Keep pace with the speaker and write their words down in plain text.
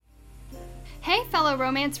Hey, fellow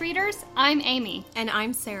romance readers, I'm Amy. And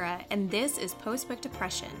I'm Sarah, and this is Post-Book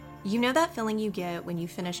Depression. You know that feeling you get when you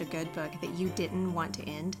finish a good book that you didn't want to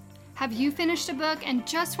end? Have you finished a book and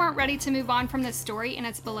just weren't ready to move on from the story and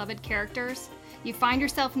its beloved characters? You find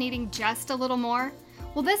yourself needing just a little more?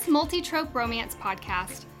 Well, this multi-trope romance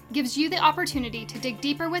podcast gives you the opportunity to dig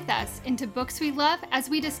deeper with us into books we love as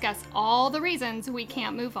we discuss all the reasons we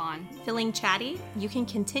can't move on. Feeling chatty? You can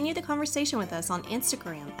continue the conversation with us on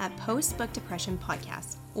Instagram at Post-Book Depression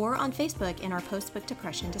Podcast or on Facebook in our Post-Book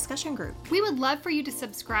Depression discussion group. We would love for you to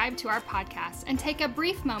subscribe to our podcast and take a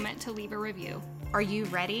brief moment to leave a review. Are you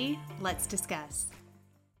ready? Let's discuss.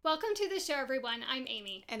 Welcome to the show, everyone. I'm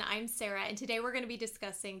Amy. And I'm Sarah, and today we're going to be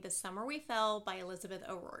discussing The Summer We Fell by Elizabeth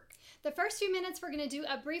O'Rourke. The first few minutes, we're going to do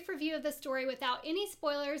a brief review of the story without any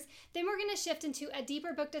spoilers. Then we're going to shift into a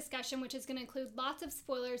deeper book discussion, which is going to include lots of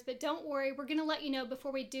spoilers. But don't worry, we're going to let you know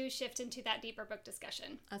before we do shift into that deeper book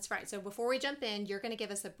discussion. That's right. So before we jump in, you're going to give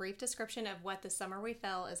us a brief description of what The Summer We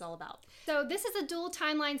Fell is all about. So this is a dual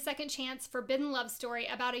timeline second chance forbidden love story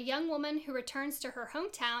about a young woman who returns to her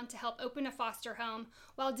hometown to help open a foster home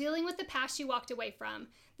while dealing with the past she walked away from.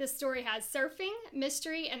 This story has surfing,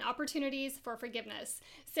 mystery, and opportunities for forgiveness.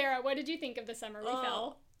 Sarah, what did you think of The Summer We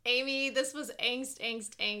Fell? Amy, this was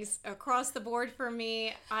angst across the board for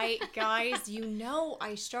me. Guys, you know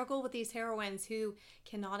I struggle with these heroines who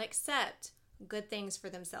cannot accept good things for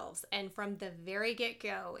themselves. And from the very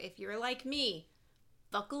get-go, if you're like me,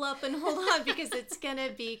 buckle up and hold on because it's going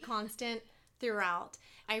to be constant throughout.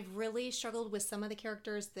 I've really struggled with some of the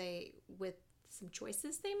characters with some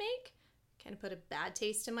choices they make. Kind of put a bad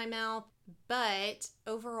taste in my mouth. But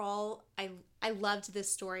overall, I loved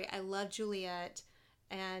this story. I love Juliet.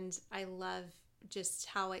 And I love just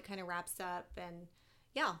how it kind of wraps up. And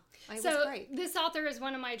yeah, it was great. This author is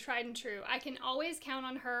one of my tried and true. I can always count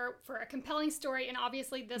on her for a compelling story. And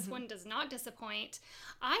obviously this one does not disappoint.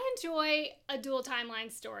 I enjoy a dual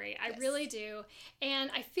timeline story. I really do. And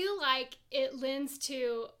I feel like it lends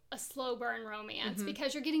to a slow burn romance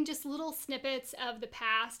because you're getting just little snippets of the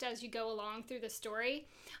past as you go along through the story.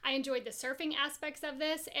 I enjoyed the surfing aspects of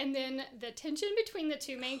this, and then the tension between the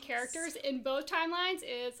two main characters in both timelines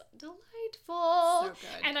is delightful. So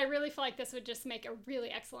good. And I really feel like this would just make a really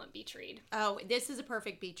excellent beach read. Oh, this is a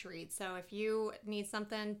perfect beach read. So if you need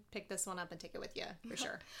something, pick this one up and take it with you for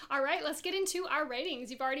sure. All right, let's get into our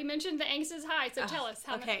ratings. You've already mentioned the angst is high, so tell us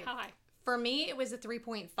how high. For me, it was a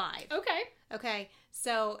 3.5. Okay.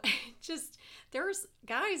 So I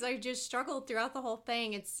just struggled throughout the whole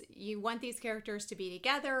thing. You want these characters to be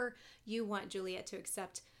together. You want Juliet to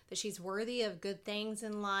accept that she's worthy of good things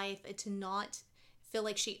in life and to not feel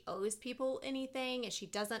like she owes people anything and she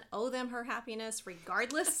doesn't owe them her happiness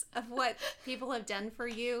regardless of what people have done for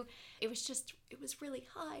you. It was really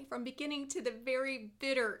high from beginning to the very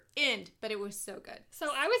bitter end, but it was so good. So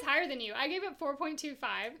I was higher than you. I gave it 4.25.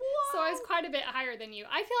 So I was quite a bit higher than you.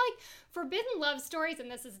 I feel like forbidden love stories, and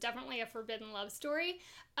this is definitely a forbidden love story,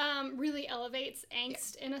 really elevates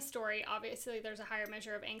angst in a story. Obviously, there's a higher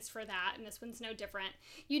measure of angst for that, and this one's no different.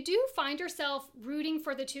 You do find yourself rooting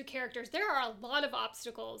for the two characters. There are a lot of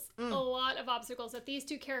obstacles that these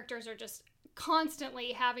two characters are just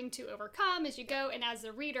constantly having to overcome as you go, and as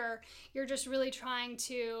a reader you're just really trying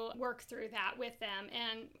to work through that with them,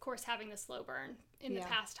 and of course having the slow burn in the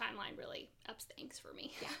past timeline really ups the angst for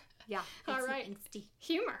me. All right, angsty.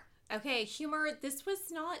 Humor. Okay, humor. This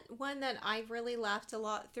was not one that I really laughed a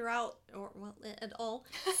lot throughout, at all.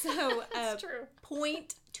 So, That's true.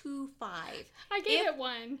 0.25. I gave it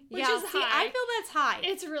 1, which is high. I feel that's high.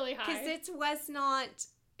 It's really high. Because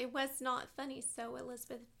it was not funny. So,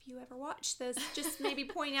 Elizabeth, if you ever watch this, just maybe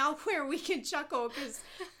point out where we can chuckle, because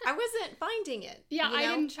I wasn't finding it. Yeah, I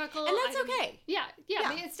didn't chuckle. And that's okay. Yeah.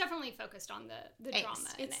 It's definitely focused on the drama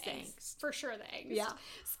and the angst. For sure, the angst. Yeah.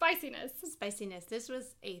 Spiciness. This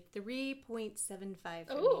was a 3.75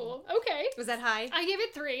 for Ooh, me. okay. Was that high? I gave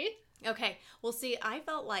it 3. Okay. Well, see, I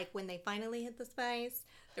felt like when they finally hit the spice,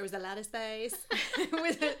 there was a lot of spice. It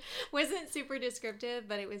wasn't super descriptive,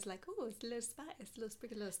 but it was like, oh, it's a little spice, a little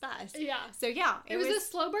sprinkle of spice. Yeah. So, yeah. It was a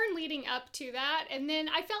slow burn leading up to that, and then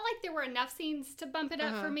I felt like there were enough scenes to bump it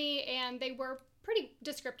up for me, and they were pretty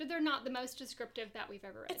descriptive. They're not the most descriptive that we've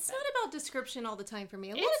ever read. It's not about description all the time for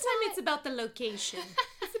me. A lot of time it's about the location.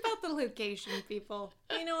 It's about the location, people.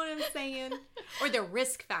 You know what I'm saying? Or the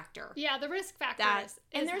risk factor. Yeah, the risk factor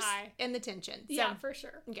is high. And the tension. So, yeah, for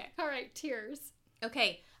sure. Okay. All right, tears.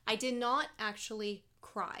 Okay, I did not actually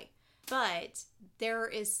cry. But there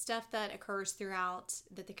is stuff that occurs throughout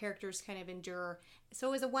that the characters kind of endure. So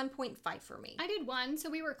it was a 1.5 for me. I did 1, so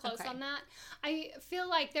we were close Okay. on that. I feel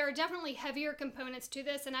like there are definitely heavier components to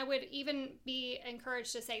this, and I would even be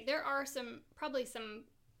encouraged to say there are probably some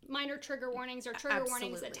minor trigger warnings or trigger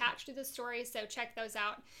warnings Absolutely. attached to the story, so check those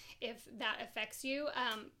out if that affects you.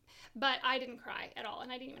 But I didn't cry at all,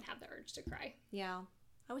 and I didn't even have the urge to cry. Yeah.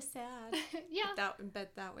 I was sad. Yeah.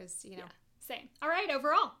 But that was, Yeah, same. All right,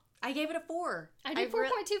 overall. I gave it a 4. I did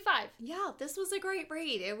 4.25. Yeah, this was a great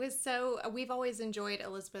read. It was we've always enjoyed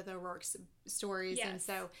Elizabeth O'Rourke's stories. Yes. And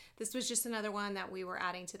so this was just another one that we were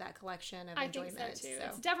adding to that collection of enjoyment. I think so, too.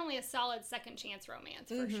 It's definitely a solid second chance romance,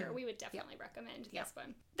 for sure. We would definitely recommend this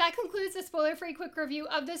one. That concludes the spoiler-free quick review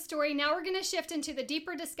of this story. Now we're going to shift into the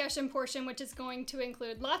deeper discussion portion, which is going to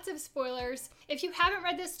include lots of spoilers. If you haven't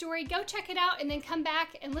read this story, go check it out and then come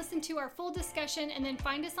back and listen to our full discussion, and then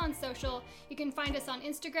find us on social. You can find us on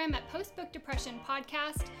Instagram at Post-Book Depression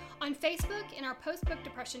Podcast, on Facebook in our Post-Book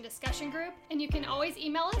Depression discussion group, and you can always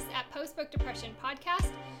email us at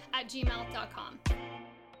postbookdepressionpodcast@gmail.com.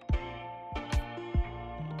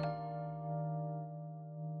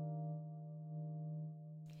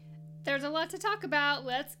 There's a lot to talk about.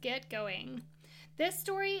 Let's get going. This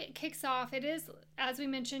story kicks off. It is, as we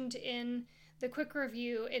mentioned in the quick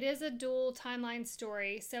review, it is a dual timeline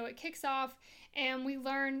story. So it kicks off and we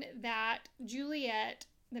learn that Juliet,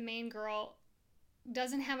 the main girl,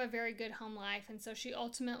 doesn't have a very good home life, and so she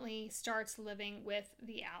ultimately starts living with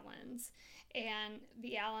the Allens. And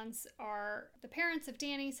the Allens are the parents of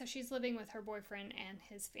Danny, so she's living with her boyfriend and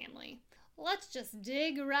his family. Let's just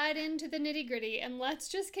dig right into the nitty-gritty, and let's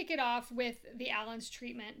just kick it off with the Allens'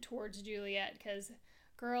 treatment towards Juliet, because,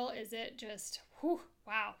 girl, is it just, whew,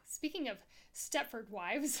 wow. Speaking of Stepford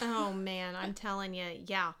wives. Oh, man, I'm telling you,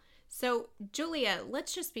 yeah. So Juliet,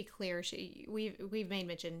 let's just be clear. We've made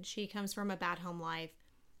mention she comes from a bad home life.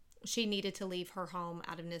 She needed to leave her home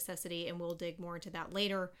out of necessity, and we'll dig more into that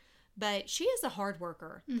later. But she is a hard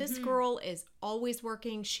worker. This girl is always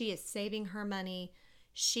working. She is saving her money.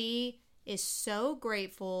 She is so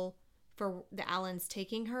grateful for the Allens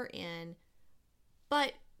taking her in.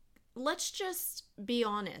 But let's just be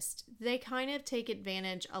honest. They kind of take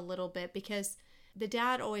advantage a little bit because the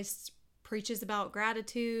dad always preaches about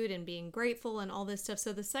gratitude and being grateful and all this stuff.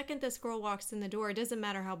 So the second this girl walks in the door, it doesn't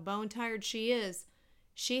matter how bone tired she is,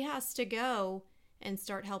 she has to go and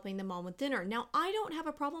start helping the mom with dinner. Now, I don't have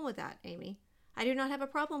a problem with that, Amy. I do not have a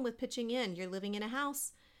problem with pitching in. You're living in a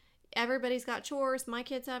house. Everybody's got chores. My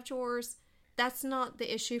kids have chores. That's not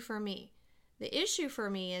the issue for me. The issue for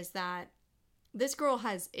me is that this girl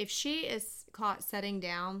has, if she is caught setting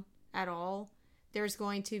down at all, there's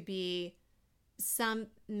going to be some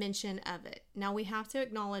mention of it. Now, we have to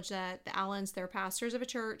acknowledge that the Allens, they're pastors of a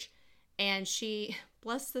church, and she,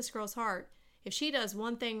 bless this girl's heart, if she does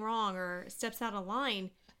one thing wrong or steps out of line,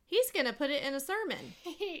 he's going to put it in a sermon.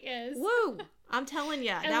 He is. Woo! I'm telling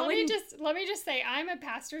you. And let me just say, I'm a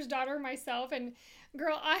pastor's daughter myself, and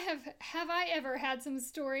girl, have I ever had some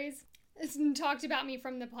stories talked about me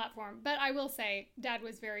from the platform? But I will say, Dad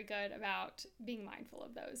was very good about being mindful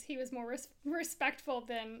of those. He was more respectful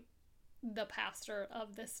than the pastor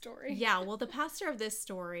of this story. Yeah, well, the pastor of this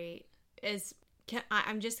story is,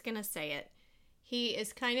 I'm just going to say it. He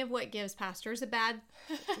is kind of what gives pastors a bad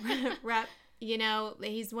rep. You know,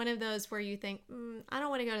 he's one of those where you think, I don't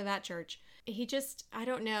want to go to that church. He just, I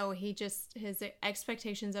don't know. His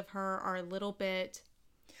expectations of her are a little bit.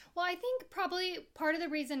 Well, I think probably part of the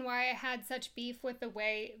reason why I had such beef with the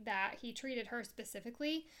way that he treated her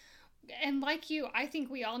specifically, and like you, I think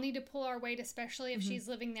we all need to pull our weight, especially if she's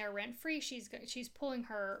living there rent-free. She's pulling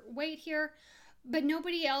her weight here. But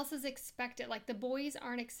nobody else is expected. Like, the boys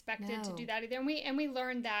aren't expected to do that either. And we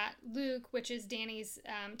learned that Luke, which is Danny's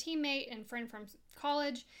teammate and friend from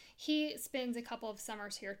college, he spends a couple of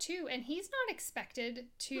summers here too, and he's not expected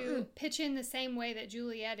to pitch in the same way that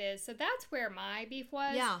Juliet is. So that's where my beef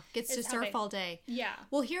was. Yeah, gets to surf all day. Yeah.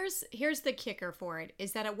 Well, here's the kicker for it,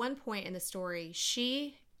 is that at one point in the story,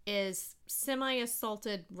 she is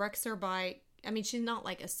semi-assaulted, wrecks her bike. I mean, she's not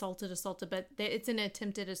like assaulted, but it's an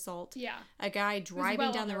attempted assault. Yeah. A guy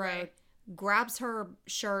driving down the road grabs her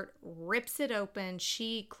shirt, rips it open.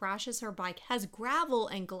 She crashes her bike, has gravel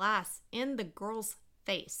and glass in the girl's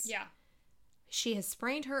face. Yeah. She has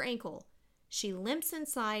sprained her ankle. She limps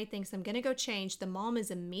inside, thinks, I'm going to go change. The mom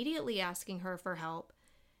is immediately asking her for help.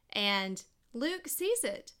 And Luke sees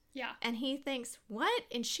it. Yeah. And he thinks, what?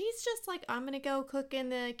 And she's just like, I'm going to go cook in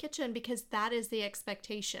the kitchen because that is the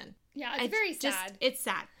expectation. Yeah, it's very sad. It's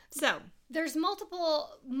sad. So there's multiple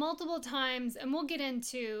times, and we'll get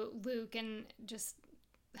into Luke and just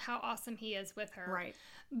how awesome he is with her. Right.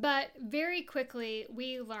 But very quickly,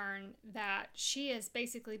 we learn that she is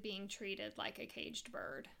basically being treated like a caged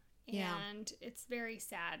bird. Yeah. And it's very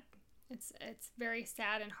sad. It's very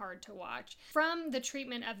sad and hard to watch. From the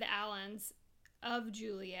treatment of the Allens of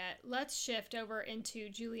Juliet, let's shift over into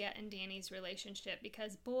Juliet and Danny's relationship,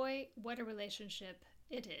 because boy, what a relationship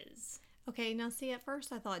it is. Okay, now see, at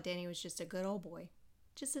first I thought Danny was just a good old boy.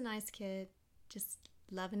 Just a nice kid. Just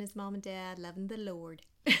loving his mom and dad, loving the Lord.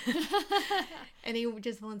 And he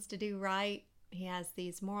just wants to do right. He has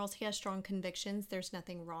these morals. He has strong convictions. There's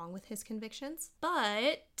nothing wrong with his convictions.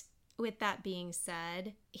 But with that being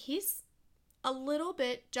said, he's a little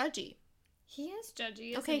bit judgy. He is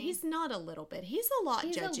judgy, isn't Okay, he? he's not a little bit. He's a lot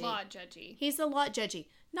judgy. He's a lot judgy. He's a lot judgy.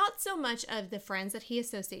 Not so much of the friends that he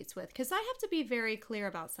associates with, because I have to be very clear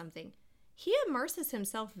about something. He immerses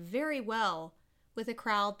himself very well with a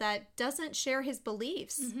crowd that doesn't share his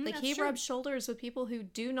beliefs. Like, he rubs shoulders with people who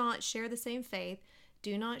do not share the same faith,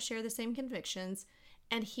 do not share the same convictions,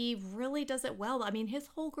 and he really does it well. I mean, his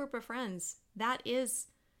whole group of friends, that is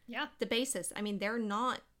the basis. I mean, they're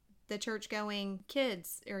not the church-going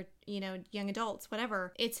kids or, young adults,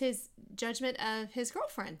 whatever. It's his judgment of his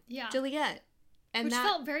girlfriend, Juliet. And which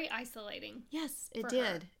felt very isolating. Yes, it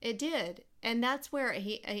did. Her. It did. And that's where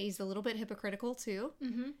he's a little bit hypocritical too.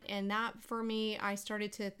 Mm-hmm. And that, for me, I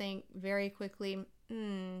started to think very quickly,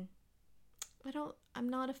 I'm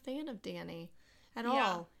not a fan of Danny at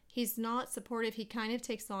all. He's not supportive. He kind of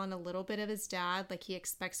takes on a little bit of his dad. Like, he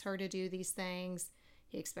expects her to do these things.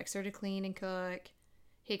 He expects her to clean and cook.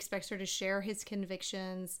 He expects her to share his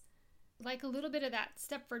convictions. Like a little bit of that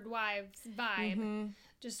Stepford Wives vibe. Mm-hmm.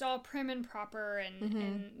 Just all prim and proper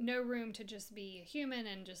and no room to just be human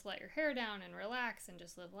and just let your hair down and relax and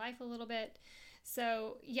just live life a little bit.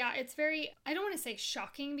 So, yeah, it's very, I don't want to say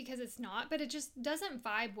shocking because it's not, but it just doesn't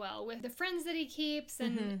vibe well with the friends that he keeps.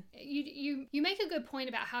 And you make a good point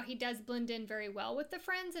about how he does blend in very well with the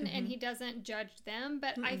friends and he doesn't judge them.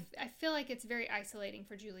 But I feel like it's very isolating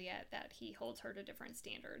for Juliet that he holds her to different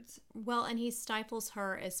standards. Well, and he stifles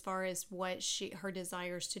her as far as what her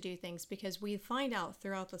desires to do things, because we find out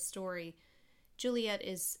throughout the story, Juliet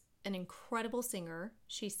is an incredible singer.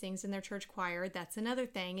 She sings in their church choir. That's another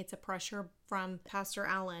thing. It's a pressure from Pastor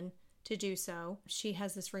Allen to do so. She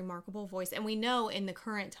has this remarkable voice. And we know in the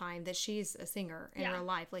current time that she's a singer in her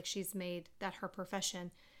life. Like, she's made that her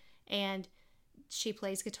profession. And she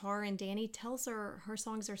plays guitar, and Danny tells her her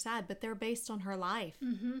songs are sad, but they're based on her life.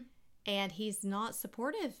 Mm-hmm. And he's not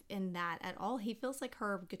supportive in that at all. He feels like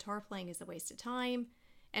her guitar playing is a waste of time.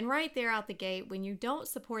 And right there out the gate, when you don't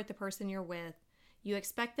support the person you're with, you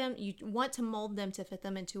expect them, you want to mold them to fit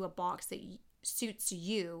them into a box that suits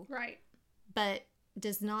you. Right. But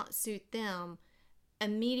does not suit them.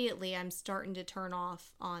 Immediately, I'm starting to turn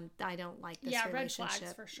off on, I don't like this relationship. Red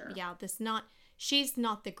flags for sure. Yeah, she's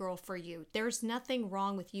not the girl for you. There's nothing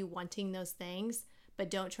wrong with you wanting those things,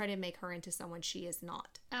 but don't try to make her into someone she is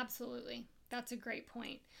not. Absolutely. That's a great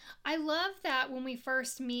point. I love that when we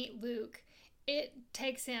first meet Luke, it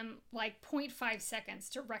takes him like 0.5 seconds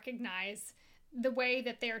to recognize the way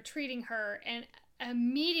that they are treating her, and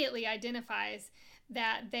immediately identifies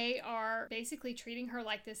that they are basically treating her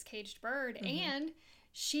like this caged bird. And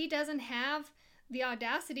she doesn't have the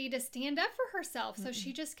audacity to stand up for herself. So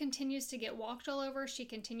she just continues to get walked all over. She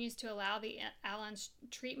continues to allow the Allen's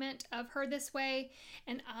treatment of her this way.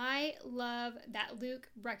 And I love that Luke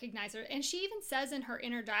recognizes her. And she even says in her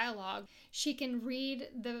inner dialogue, she can read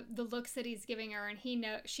the looks that he's giving her, and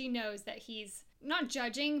she knows that he's not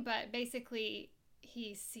judging, but basically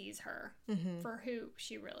he sees her for who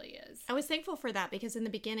she really is. I was thankful for that, because in the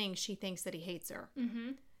beginning she thinks that he hates her.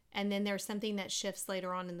 Mm-hmm. And then there's something that shifts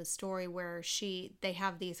later on in the story where they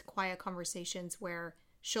have these quiet conversations where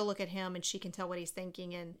she'll look at him and she can tell what he's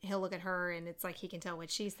thinking, and he'll look at her and it's like he can tell what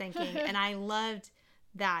she's thinking. And I loved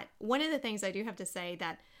that. One of the things I do have to say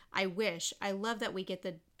that I love that we get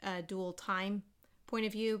the dual time point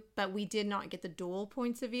of view, but we did not get the dual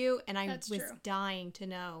points of view. And I was dying to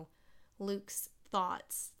know Luke's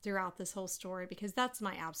thoughts throughout this whole story, because that's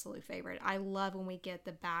my absolute favorite. I love when we get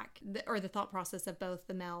the thought process of both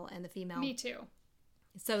the male and the female. Me too.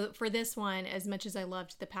 So for this one, as much as I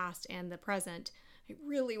loved the past and the present, I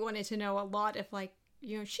really wanted to know a lot of, like,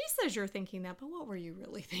 she says you're thinking that, but what were you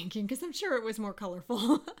really thinking? Because I'm sure it was more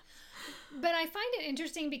colorful. But I find it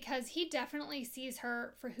interesting because he definitely sees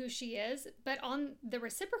her for who she is, but on the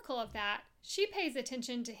reciprocal of that, she pays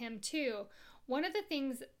attention to him too. One of the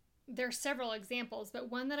things, there's several examples, but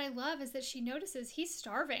one that I love is that she notices he's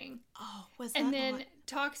starving. Oh, was that And then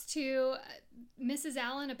talks to Mrs.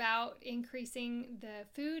 Allen about increasing the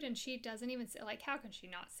food, and she doesn't even say, like, how can she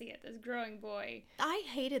not see it? This growing boy. I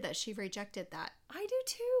hated that she rejected that. I do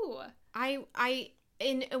too.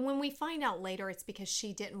 And when we find out later it's because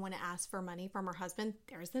she didn't want to ask for money from her husband,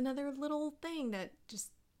 there's another little thing that just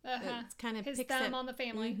kind of his picks thumb on the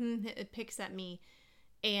family. It picks at me.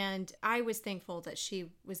 And I was thankful that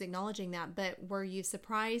she was acknowledging that. But were you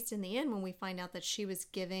surprised in the end when we find out that she was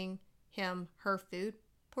giving him her food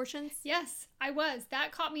portions? Yes, I was.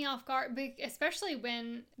 That caught me off guard, especially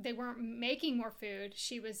when they weren't making more food.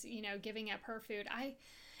 She was, giving up her food.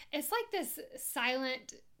 It's like this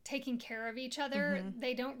silent taking care of each other.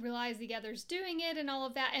 They don't realize the other's doing it and all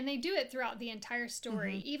of that, and they do it throughout the entire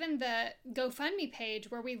story. Even the GoFundMe page,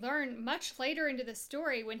 where we learn much later into the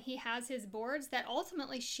story when he has his boards that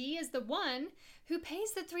ultimately she is the one who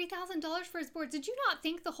pays the $3,000 for his boards. Did you not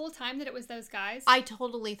think the whole time that it was those guys? I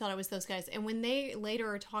totally thought it was those guys. And when they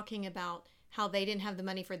later are talking about how they didn't have the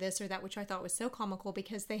money for this or that, which I thought was so comical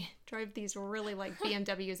because they drive these really like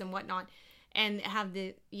BMWs and whatnot, and have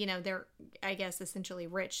they're, I guess, essentially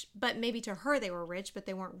rich. But maybe to her they were rich, but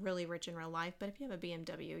they weren't really rich in real life. But if you have a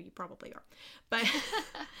BMW, you probably are. But,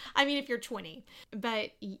 I mean, if you're 20.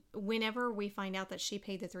 But whenever we find out that she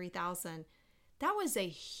paid the $3,000, that was a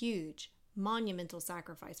huge, monumental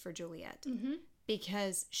sacrifice for Juliet.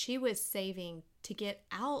 Because she was saving to get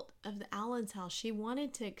out of the Allen's house. She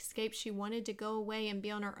wanted to escape. She wanted to go away and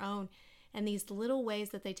be on her own. And these little ways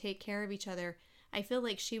that they take care of each other, I feel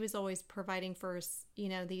like she was always providing for,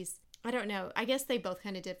 these, I don't know. I guess they both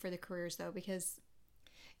kind of did for the careers, though, because...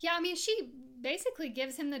 Yeah, I mean, she basically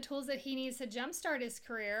gives him the tools that he needs to jumpstart his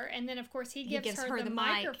career. And then, of course, he gives her the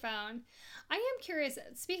microphone. I am curious,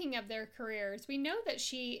 speaking of their careers, we know that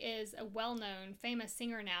she is a well-known, famous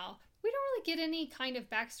singer now. We don't really get any kind of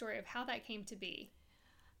backstory of how that came to be.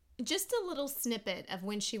 Just a little snippet of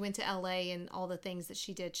when she went to LA and all the things that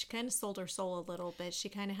she did. She kind of sold her soul a little bit. She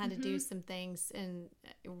kind of had to do some things, and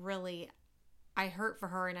really, I hurt for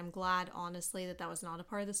her, and I'm glad, honestly, that was not a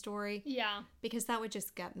part of the story. Yeah. Because that would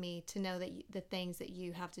just gut me to know that the things that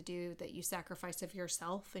you have to do, that you sacrifice of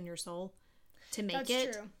yourself and your soul to make it.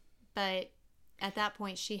 That's true. But at that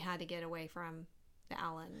point, she had to get away from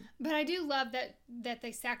Allen. But I do love that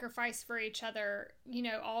they sacrifice for each other,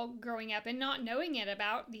 all growing up and not knowing it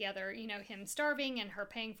about the other, him starving and her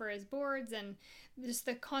paying for his boards, and just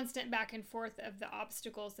the constant back and forth of the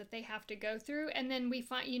obstacles that they have to go through. And then we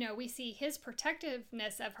find, we see his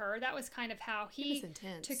protectiveness of her. That was kind of how he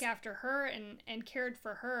took after her and cared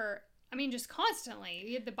for her. I mean, just constantly.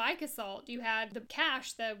 You had the bike assault. You had the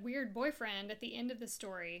Cash, the weird boyfriend at the end of the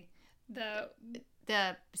story.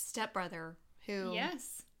 The stepbrother who,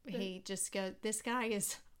 yes, he just goes, this guy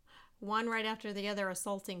is one right after the other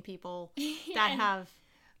assaulting people that have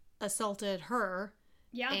assaulted her.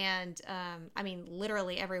 Yeah. And, I mean,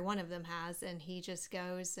 literally every one of them has, and he just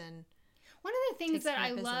goes and one of the things that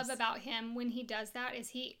I love about him when he does that is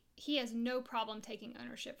he has no problem taking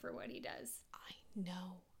ownership for what he does. I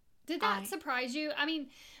know. Did that surprise you? I mean,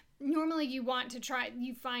 normally you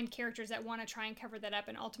find characters that want to try and cover that up,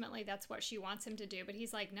 and ultimately that's what she wants him to do. But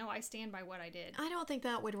he's like, no, I stand by what I did. I don't think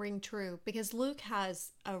that would ring true, because Luke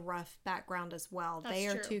has a rough background as well. They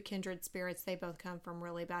are two kindred spirits. They both come from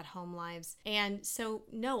really bad home lives. And so,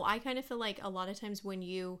 no, I kind of feel like a lot of times when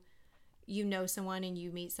you know someone and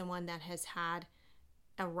you meet someone that has had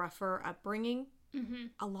a rougher upbringing,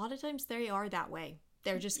 a lot of times they are that way.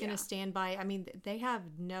 They're just going to stand by. I mean, they have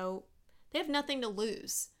nothing to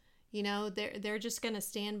lose. They're just going to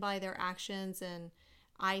stand by their actions. And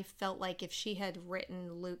I felt like if she had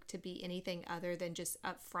written Luke to be anything other than just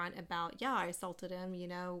upfront about, yeah, I assaulted him,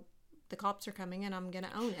 the cops are coming and I'm going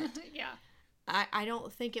to own it. Yeah. I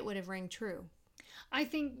don't think it would have rang true. I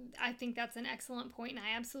think that's an excellent point, and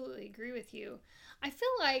I absolutely agree with you. I feel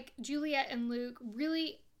like Juliet and Luke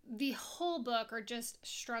really, the whole book, are just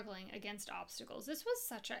struggling against obstacles. This was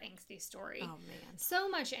such an angsty story. Oh, man. So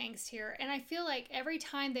much angst here. And I feel like every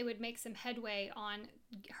time they would make some headway on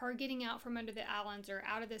her getting out from under the Allens or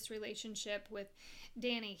out of this relationship with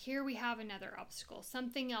Danny, here we have another obstacle,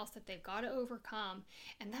 something else that they've got to overcome.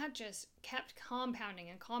 And that just kept compounding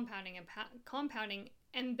and compounding and compounding.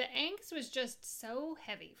 And the angst was just so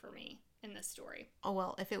heavy for me in this story. Oh,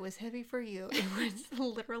 well, if it was heavy for you, it was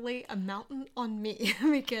literally a mountain on me,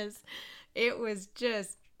 because it was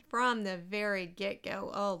just from the very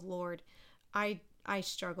get-go. Oh, Lord. I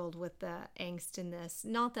struggled with the angst in this.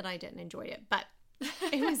 Not that I didn't enjoy it, but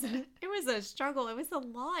it was a struggle. It was a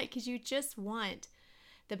lot, because you just want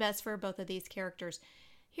the best for both of these characters.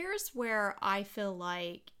 Here's where I feel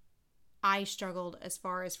like I struggled as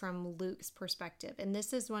far as from Luke's perspective. And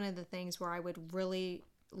this is one of the things where I would really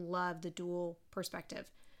love the dual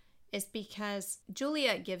perspective, is because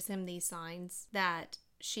Juliet gives him these signs that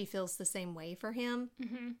she feels the same way for him.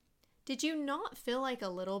 Mm-hmm. Did you not feel like a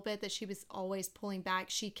little bit that she was always pulling back?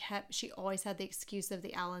 She always had the excuse of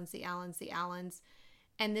the Allens.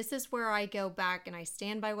 And this is where I go back and I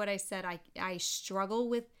stand by what I said. I struggle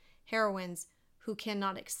with heroines who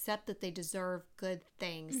cannot accept that they deserve good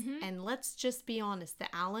things. Mm-hmm. And let's just be honest,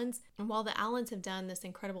 the Allens, and while the Allens have done this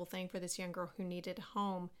incredible thing for this young girl who needed a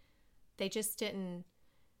home, they just didn't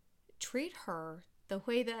treat her the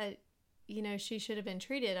way that, you know, she should have been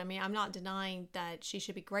treated. I mean, I'm not denying that she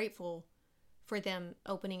should be grateful for them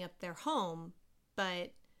opening up their home,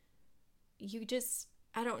 but you just,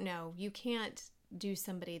 I don't know, you can't do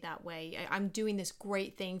somebody that way. I'm doing this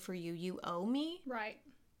great thing for you. You owe me? Right.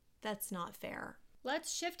 That's not fair.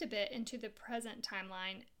 Let's shift a bit into the present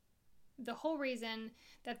timeline. The whole reason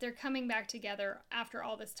that they're coming back together after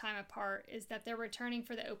all this time apart is that they're returning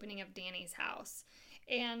for the opening of Danny's house.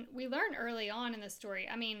 And we learn early on in the story,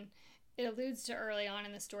 I mean, it alludes to early on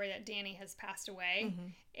in the story that Danny has passed away. Mm-hmm.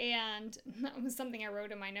 And that was something I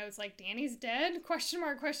wrote in my notes, like, Danny's dead? Question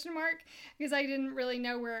mark, because I didn't really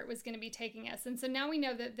know where it was going to be taking us. And so now we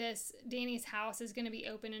know that this Danny's house is going to be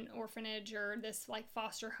open an orphanage or this like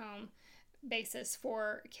foster home basis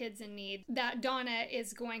for kids in need that Donna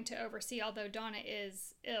is going to oversee, although Donna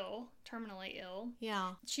is ill, terminally ill.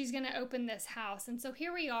 Yeah. She's going to open this house. And so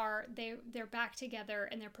here we are, they're back together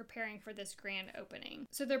and they're preparing for this grand opening.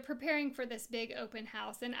 So they're preparing for this big open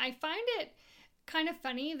house. And I find it kind of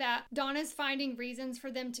funny that Donna's finding reasons for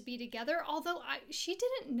them to be together, although she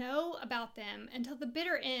didn't know about them until the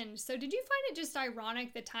bitter end. So did you find it just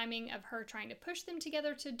ironic, the timing of her trying to push them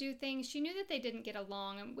together to do things? She knew that they didn't get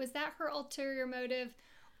along. Was that her ulterior motive,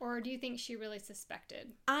 or do you think she really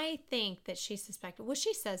suspected? I think that she suspected. Well,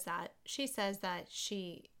 she says that. She says that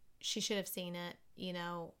she should have seen it, you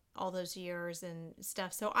know, all those years and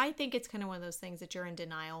stuff. So I think it's kind of one of those things that you're in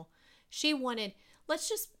denial. She wanted,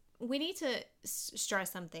 we need to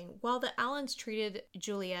stress something. While the Allens treated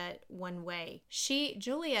Juliet one way,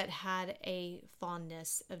 Juliet had a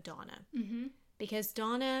fondness of Donna. Mm-hmm. Because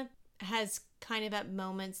Donna has kind of at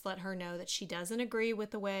moments let her know that she doesn't agree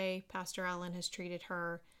with the way Pastor Allen has treated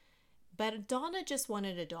her. But Donna just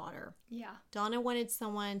wanted a daughter. Yeah. Donna wanted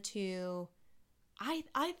someone to...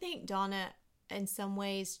 I think Donna, in some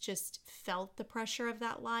ways, just felt the pressure of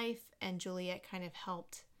that life, and Juliet kind of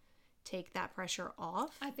helped take that pressure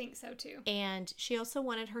off. I think so too. And she also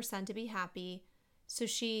wanted her son to be happy, so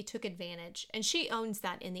she took advantage. And she owns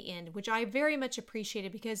that in the end, which I very much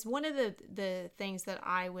appreciated, because one of the things that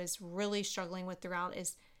I was really struggling with throughout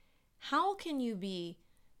is, how can you be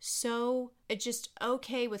so just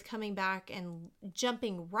okay with coming back and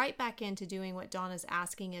jumping right back into doing what Donna's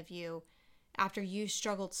asking of you after you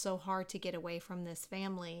struggled so hard to get away from this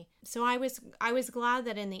family? So I was glad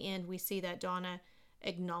that in the end we see that Donna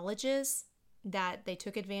acknowledges that they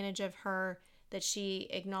took advantage of her, that she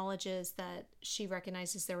acknowledges that she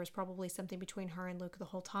recognizes there was probably something between her and Luke the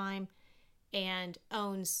whole time, and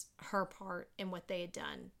owns her part in what they had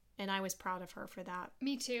done. And I was proud of her for that.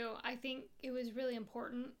 Me too. I think it was really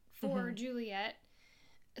important for mm-hmm. Juliet,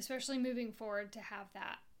 especially moving forward, to have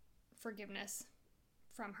that forgiveness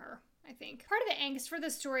from her. I think part of the angst for the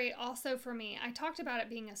story also for me, I talked about it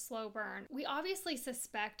being a slow burn. We obviously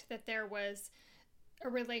suspect that there was a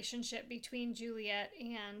relationship between Juliet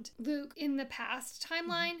and Luke in the past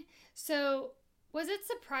timeline. Mm-hmm. So was it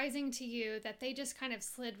surprising to you that they just kind of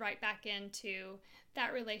slid right back into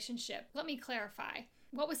that relationship? Let me clarify.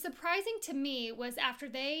 What was surprising to me was after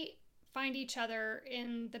they find each other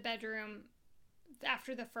in the bedroom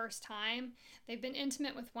after the first time, they've been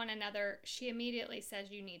intimate with one another, she immediately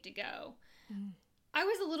says, "You need to go." Mm. I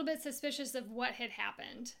was a little bit suspicious of what had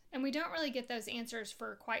happened, and we don't really get those answers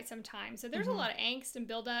for quite some time. So there's mm-hmm. a lot of angst and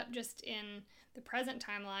buildup just in the present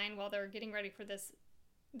timeline while they're getting ready for this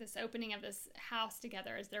opening of this house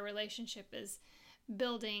together as their relationship is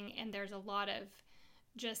building, and there's a lot of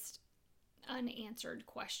just unanswered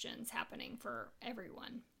questions happening for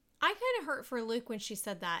everyone. I kind of hurt for Luke when she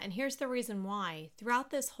said that, and here's the reason why.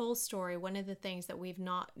 Throughout this whole story, one of the things that we've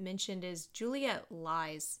not mentioned is Juliet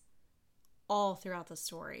lies all throughout the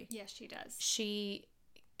story. Yes, she does. She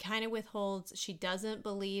kind of withholds. She doesn't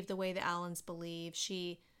believe the way the Allens believe.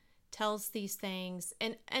 She tells these things,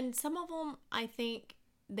 and some of them, I think,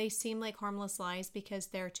 they seem like harmless lies because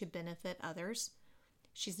they're to benefit others.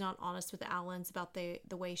 She's not honest with the Allens about the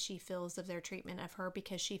way she feels of their treatment of her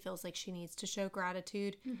because she feels like she needs to show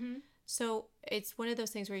gratitude. Mm-hmm. So it's one of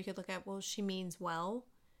those things where you could look at, well, she means well,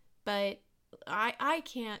 but I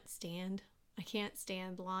can't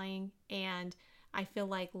stand lying, and I feel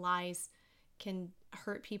like lies can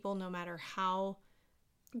hurt people no matter how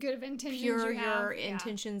good of intentions pure you have. your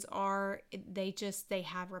intentions are. They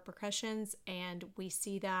have repercussions, and we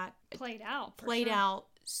see that played out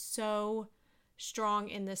so strong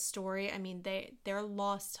in this story. I mean, their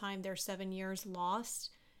lost time, their 7 years lost,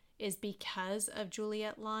 is because of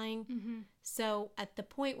Juliet lying. Mm-hmm. So at the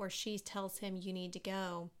point where she tells him, you need to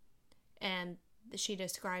go, and she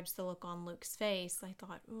describes the look on Luke's face, I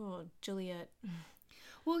thought, oh, Juliet.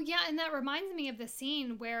 Well, yeah, and that reminds me of the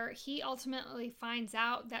scene where he ultimately finds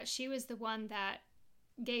out that she was the one that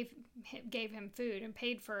gave him food and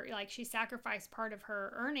paid for, like, she sacrificed part of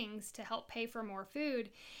her earnings to help pay for more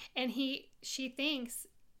food. And she thinks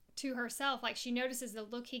to herself, like, she notices the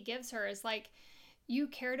look he gives her is like, you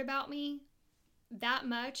cared about me that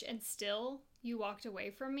much and still you walked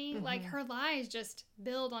away from me. Mm-hmm. Like, her lies just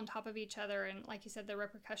build on top of each other, and like you said, the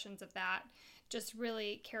repercussions of that just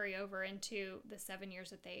really carry over into the 7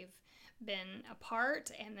 years that they've been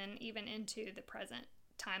apart, and then even into the present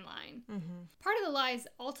timeline. Mm-hmm. Part of the lies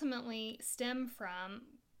ultimately stem from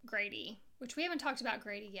Grady, which we haven't talked about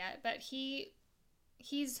Grady yet, but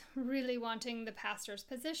he's really wanting the pastor's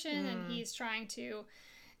position, and he's trying to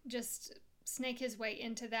just snake his way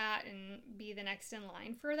into that and be the next in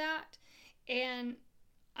line for that. And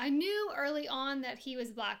I knew early on that he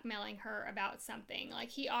was blackmailing her about something. Like,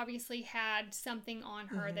 he obviously had something on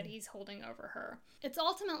her that he's holding over her. It's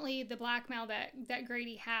ultimately the blackmail that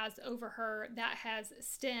Grady has over her that has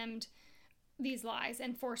stemmed these lies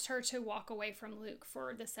and forced her to walk away from Luke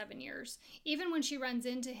for the 7 years. Even when she runs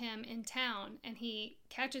into him in town and he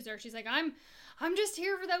catches her, she's like, I'm just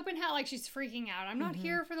here for the open house. Like, she's freaking out. I'm not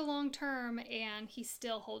here for the long term. And he's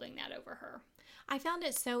still holding that over her. I found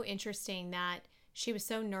it so interesting that she was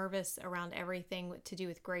so nervous around everything to do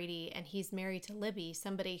with Grady, and he's married to Libby,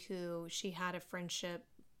 somebody who she had a friendship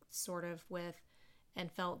sort of with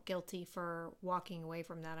and felt guilty for walking away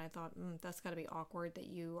from that. I thought, that's got to be awkward that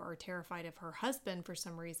you are terrified of her husband for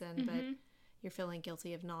some reason, but you're feeling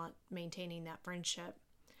guilty of not maintaining that friendship.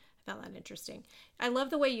 I found that interesting. I love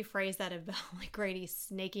the way you phrase that about, like, Grady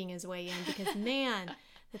snaking his way in, because man,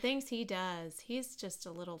 the things he does, he's just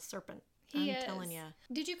a little serpent. I'm telling you.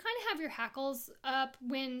 Did you kind of have your hackles up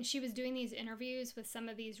when she was doing these interviews with some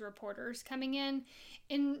of these reporters coming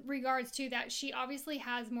in regards to that she obviously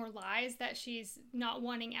has more lies that she's not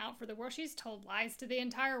wanting out for the world? She's told lies to the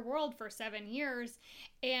entire world for 7 years,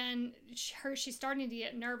 and she's starting to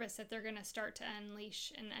get nervous that they're going to start to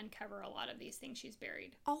unleash and uncover a lot of these things she's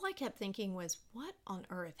buried. All I kept thinking was, what on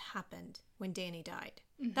earth happened when Danny died?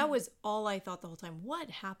 That was all I thought the whole time. What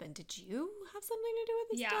happened? Did you have something to do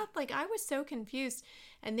with this stuff? Like, I was so confused.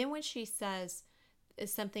 And then when she says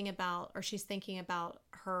something about, or she's thinking about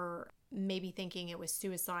her maybe thinking it was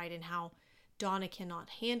suicide and how Donna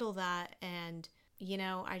cannot handle that. And, you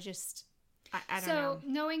know, I don't know. So,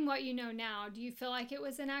 knowing what you know now, do you feel like it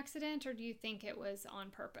was an accident, or do you think it was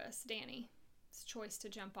on purpose, Danny's choice to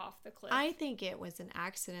jump off the cliff? I think it was an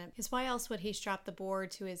accident. Because why else would he strap the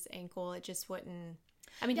board to his ankle? It just wouldn't.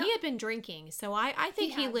 I mean, he had been drinking, so I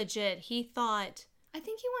think he thought... I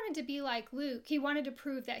think he wanted to be like Luke. He wanted to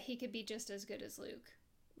prove that he could be just as good as Luke.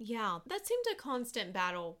 Yeah, that seemed a constant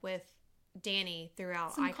battle with Danny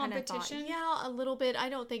throughout. Some competition? Thought, yeah, a little bit. I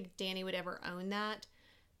don't think Danny would ever own that,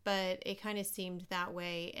 but it kind of seemed that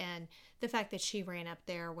way. And the fact that she ran up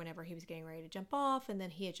there whenever he was getting ready to jump off, and then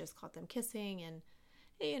he had just caught them kissing, and,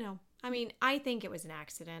 you know... I mean, I think it was an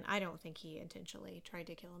accident. I don't think he intentionally tried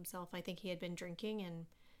to kill himself. I think he had been drinking and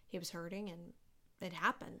he was hurting and it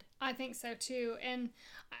happened. I think so too. And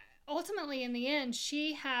ultimately, in the end,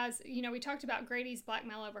 she has, you know, we talked about Grady's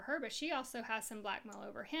blackmail over her, but she also has some blackmail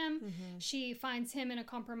over him. Mm-hmm. She finds him in a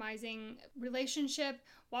compromising relationship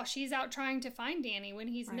while she's out trying to find Danny when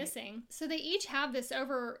he's missing. So they each have this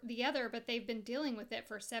over the other, but they've been dealing with it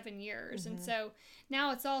for 7 years. Mm-hmm. And so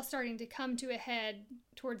now it's all starting to come to a head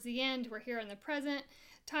towards the end. We're here in the present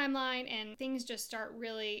timeline, and things just start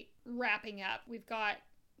really wrapping up. We've got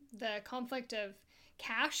the conflict of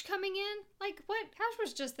Cash coming in. Like, what? Cash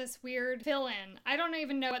was just this weird fill-in. I don't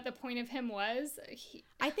even know what the point of him was.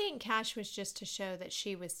 I think Cash was just to show that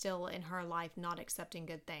she was still in her life not accepting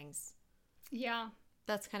good things. Yeah.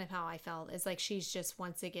 That's kind of how I felt. It's like she's just,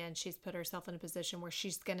 once again, she's put herself in a position where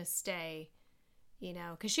she's going to stay, you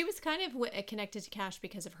know, because she was kind of connected to Cash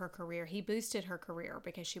because of her career. He boosted her career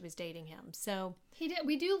because she was dating him. So he did.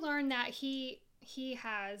 We do learn that he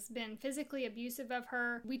has been physically abusive of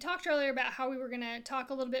her. We talked earlier about how we were going to talk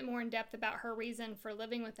a little bit more in depth about her reason for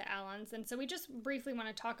living with the Allens. And so we just briefly want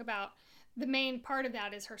to talk about the main part of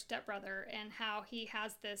that is her stepbrother and how he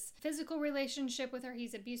has this physical relationship with her.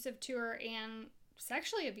 He's abusive to her and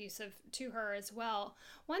sexually abusive to her as well.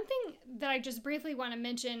 One thing that I just briefly want to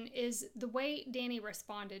mention is the way Dani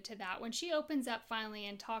responded to that. When she opens up finally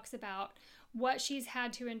and talks about what she's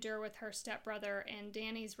had to endure with her stepbrother, and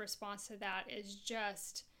Dani's response to that is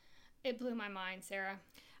just, it blew my mind, Sarah.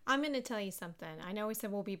 I'm going to tell you something. I know we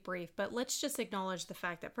said we'll be brief, but let's just acknowledge the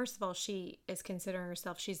fact that, first of all, she is considering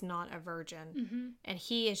herself, she's not a virgin. Mm-hmm. And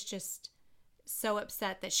he is just so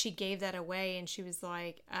upset that she gave that away. And she was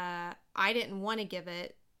like, I didn't want to give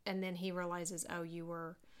it. And then he realizes, oh, you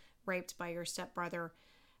were raped by your stepbrother.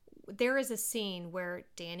 There is a scene where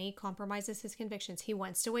Dani compromises his convictions. He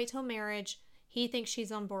wants to wait till marriage. He thinks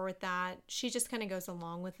she's on board with that. She just kind of goes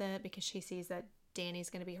along with it because she sees that Dani's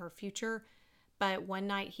going to be her future. But one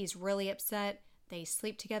night he's really upset. They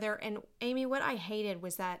sleep together. And Amy, what I hated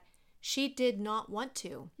was that she did not want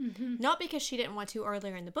to. Mm-hmm. Not because she didn't want to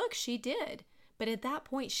earlier in the book. She did. But at that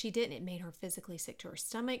point, she didn't. It made her physically sick to her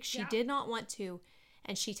stomach. She did not want to.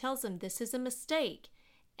 And she tells him, this is a mistake.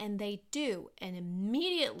 And they do. And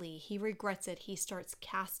immediately he regrets it. He starts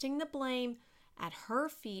casting the blame at her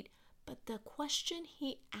feet. But the question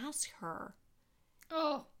he asked her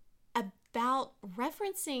about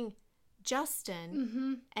referencing Justin,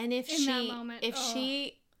 mm-hmm. and if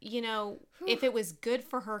she, you know, if it was good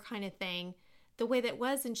for her kind of thing, the way that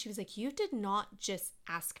was, and she was like, you did not just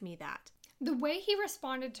ask me that. The way he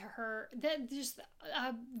responded to her,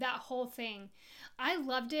 that whole thing, I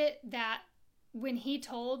loved it. That when he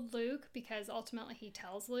told Luke, because ultimately he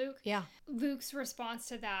tells Luke, Luke's response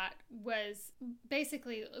to that was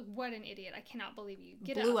basically, what an idiot! I cannot believe you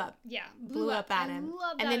blew up. Yeah, blew up at him,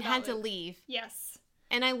 and then had to leave. Yes.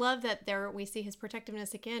 And I love that there we see his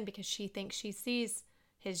protectiveness again, because she thinks she sees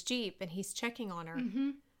his Jeep and he's checking on her. Mm-hmm.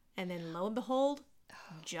 And then lo and behold,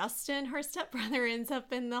 Justin, her stepbrother, ends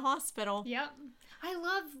up in the hospital. Yep. I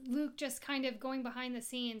love Luke just kind of going behind the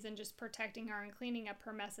scenes and just protecting her and cleaning up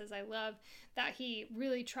her messes. I love that he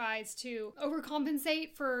really tries to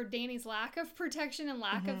overcompensate for Dani's lack of protection and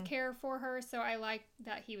lack of care for her. So I like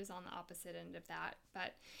that he was on the opposite end of that.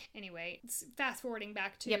 But anyway, fast forwarding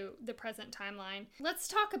back to the present timeline. Let's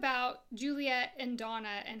talk about Juliet and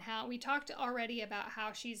Donna, and how we talked already about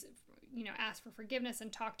how she's, you know, asked for forgiveness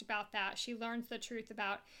and talked about that. She learns the truth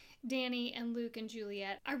about Dani and Luke and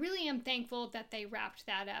Juliet. I really am thankful that they wrapped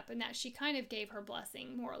that up and that she kind of gave her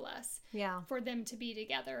blessing, more or less, for them to be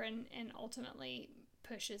together, and ultimately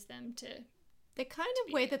pushes them to. The kind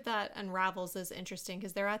of way that unravels is interesting,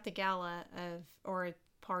 because they're at the gala or a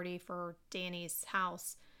party for Dani's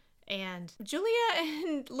house, and Juliet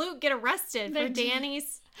and Luke get arrested for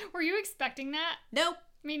Dani's. Were you expecting that? Nope.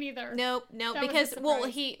 Me neither. Nope. Because,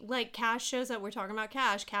 Cash shows up. We're talking about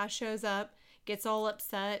Cash. Cash shows up, gets all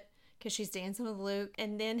upset because she's dancing with Luke,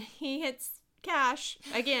 and then he hits Cash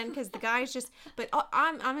again because the guys just. But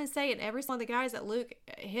I'm gonna say it. Every one of the guys that Luke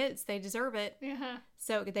hits, they deserve it. Yeah.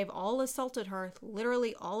 So they've all assaulted her,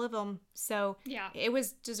 literally all of them. So it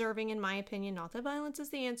was deserving, in my opinion. Not that violence is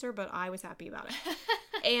the answer, but I was happy about it.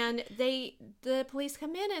 And the police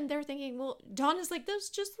come in and they're thinking, well, Donna's like, that's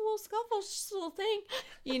just a little scuffle, just a little thing,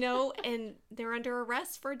 you know, and they're under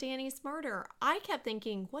arrest for Dani's murder. I kept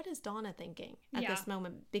thinking, what is Donna thinking at this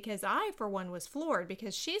moment? Because I, for one, was floored,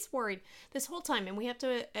 because she's worried this whole time. And we have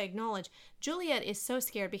to acknowledge, Juliet is so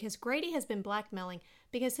scared because Grady has been blackmailing,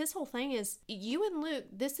 because his whole thing is, you and Luke,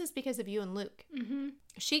 this is because of you and Luke. Mm-hmm.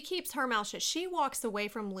 She keeps her mouth shut. She walks away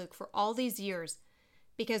from Luke for all these years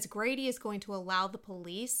because Grady is going to allow the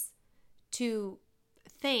police to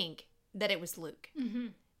think that it was Luke. Mm-hmm.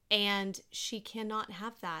 And she cannot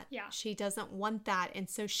have that. Yeah. She doesn't want that. And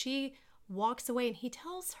so she walks away, and he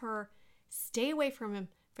tells her, stay away from him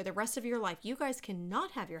for the rest of your life. You guys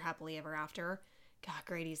cannot have your happily ever after. God,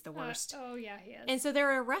 Grady's the worst. Yeah, he is. And so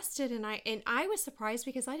they're arrested, and I was surprised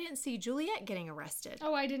because I didn't see Juliet getting arrested.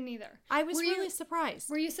 Oh, I didn't either. I was really surprised.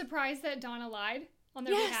 Were you surprised that Donna lied on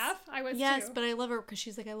their behalf? I was too. Yes, but I love her because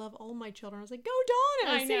she's like, I love all my children. I was like, go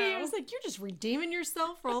Donna. I know. I was like, you're just redeeming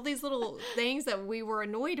yourself for all these little things that we were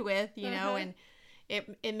annoyed with, you know, and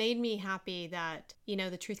it made me happy that, you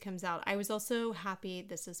know, the truth comes out. I was also happy.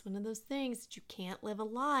 This is one of those things that you can't live a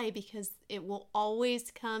lie because it will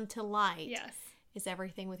always come to light. Yes. Is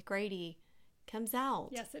everything with Grady comes out.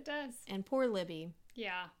 Yes, it does. And poor Libby.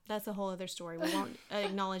 Yeah. That's a whole other story. We won't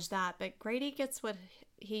acknowledge that. But Grady gets what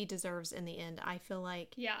he deserves in the end, I feel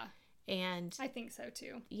like. Yeah. And I think so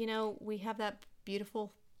too. You know, we have that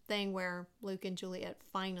beautiful thing where Luke and Juliet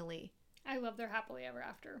finally. I love their happily ever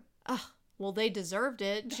after. Well, they deserved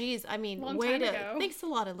it. Jeez, I mean, Long time ago. Thanks a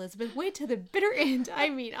lot, Elizabeth. Way to the bitter end. I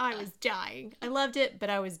mean, I was dying. I loved it, but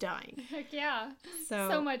I was dying. Heck yeah.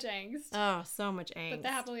 So much angst. Oh, so much angst. But the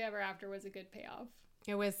happily ever after was a good payoff.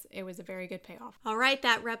 It was a very good payoff. All right,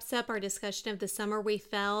 that wraps up our discussion of The Summer We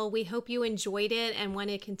Fell. We hope you enjoyed it and want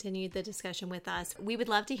to continue the discussion with us. We would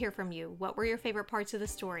love to hear from you. What were your favorite parts of the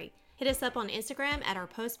story? Hit us up on Instagram at our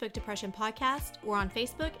Post-Book Depression Podcast or on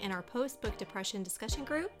Facebook in our Post-Book Depression discussion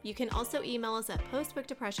group. You can also email us at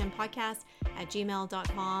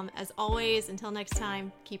postbookdepressionpodcast@gmail.com. As always, until next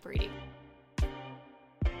time, keep reading.